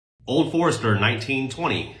Old Forester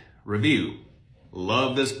 1920 review.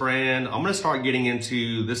 Love this brand. I'm gonna start getting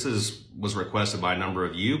into, was requested by a number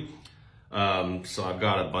of you. So I've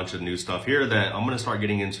got a bunch of new stuff here that I'm gonna start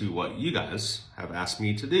getting into what you guys have asked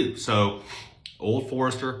me to do. So Old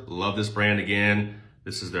Forester, love this brand again.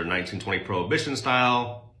 This is their 1920 Prohibition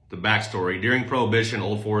style. The backstory, during Prohibition,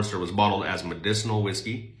 Old Forester was bottled as medicinal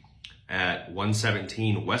whiskey at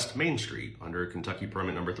 117 West Main Street under Kentucky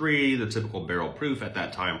Permit number 3. The typical barrel proof at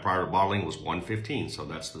that time prior to bottling was 115. So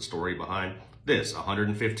that's the story behind this,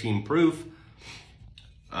 115 proof.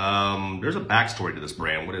 There's a backstory to this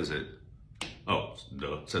brand. What is it? Oh,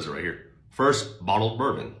 it says it right here. First bottled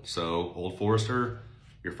bourbon. So Old Forester,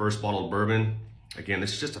 your first bottled bourbon. Again,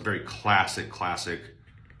 this is just a very classic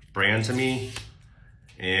brand to me.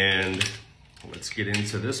 And let's get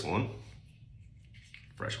into this one.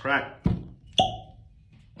 Fresh crack.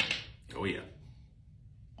 Oh yeah.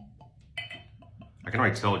 I can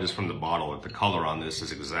already tell just from the bottle that the color on this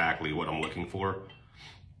is exactly what I'm looking for.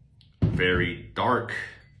 Very dark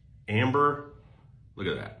amber. Look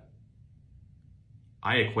at that.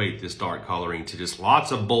 I equate this dark coloring to just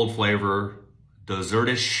lots of bold flavor,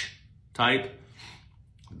 dessertish type.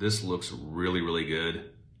 This looks really, really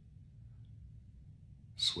good.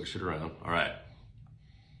 Swish it around. All right.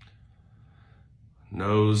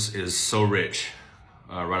 Nose is so rich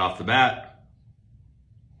right off the bat.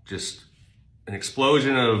 Just an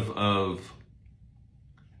explosion of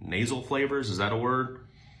nasal flavors. Is that a word?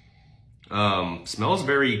 Smells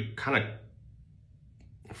very kind of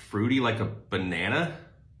fruity, like a banana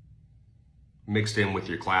mixed in with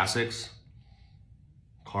your classics.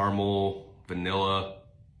 Caramel, vanilla,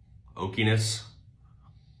 oakiness.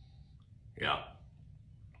 Yeah.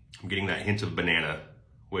 I'm getting that hint of banana,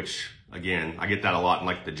 which again, I get that a lot in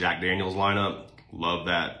like the Jack Daniels lineup. Love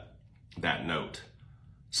that note.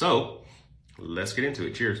 So let's get into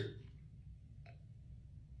it. Cheers.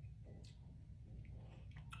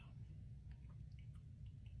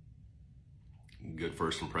 Good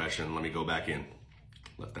first impression. Let me go back in.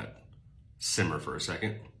 Let that simmer for a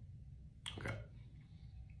second. Okay.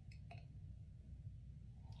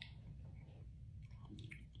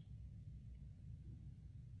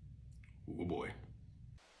 Oh boy.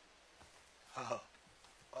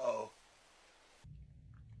 Oh.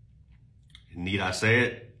 Need I say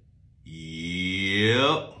it?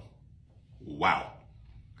 Yep. Wow.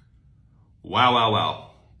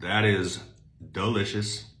 Wow. That is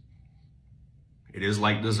delicious. It is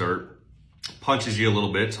like dessert. Punches you a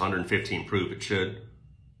little bit. It's 115 proof. It should.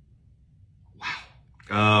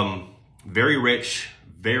 Wow. Very rich,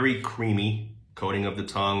 very creamy coating of the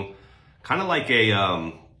tongue. Kind of like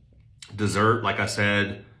a dessert, like I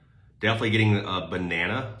said. Definitely getting a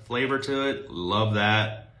banana flavor to it. Love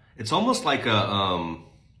that. It's almost like a, I'm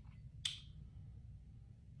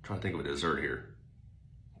trying to think of a dessert here.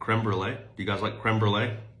 Creme brulee. Do you guys like creme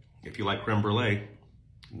brulee? If you like creme brulee,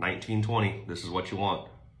 1920, this is what you want.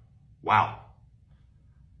 Wow.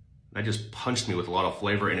 That just punched me with a lot of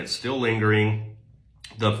flavor and it's still lingering.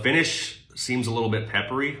 The finish seems a little bit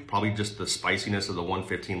peppery, probably just the spiciness of the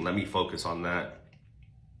 115. Let me focus on that.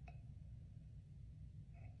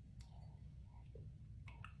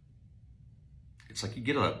 It's like you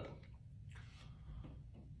get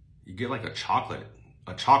like a chocolate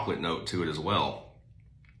note to it as well.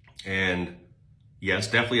 And yes,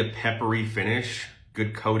 definitely a peppery finish.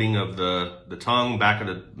 Good coating of the tongue, back of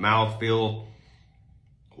the mouth feel.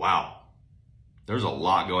 Wow. There's a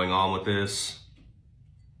lot going on with this.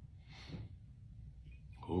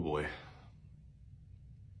 Oh boy.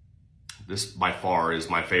 This by far is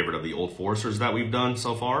my favorite of the Old Foresters that we've done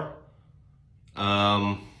so far.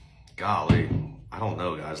 Golly. I don't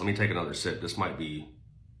know, guys. Let me take another sip. This might be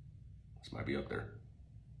up there.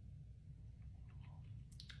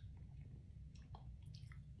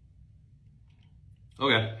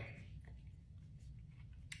 Okay.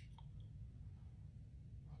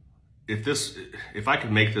 If I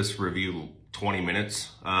could make this review 20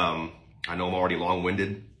 minutes, I know I'm already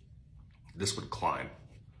long-winded, this would climb.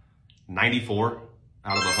 94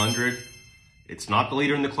 out of 100. It's not the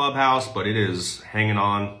leader in the clubhouse, but it is hanging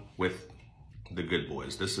on with the good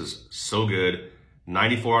boys. This is so good.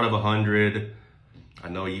 94 out of 100. I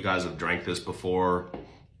know you guys have drank this before.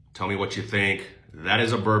 Tell me what you think. That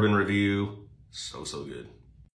is a bourbon review. So good.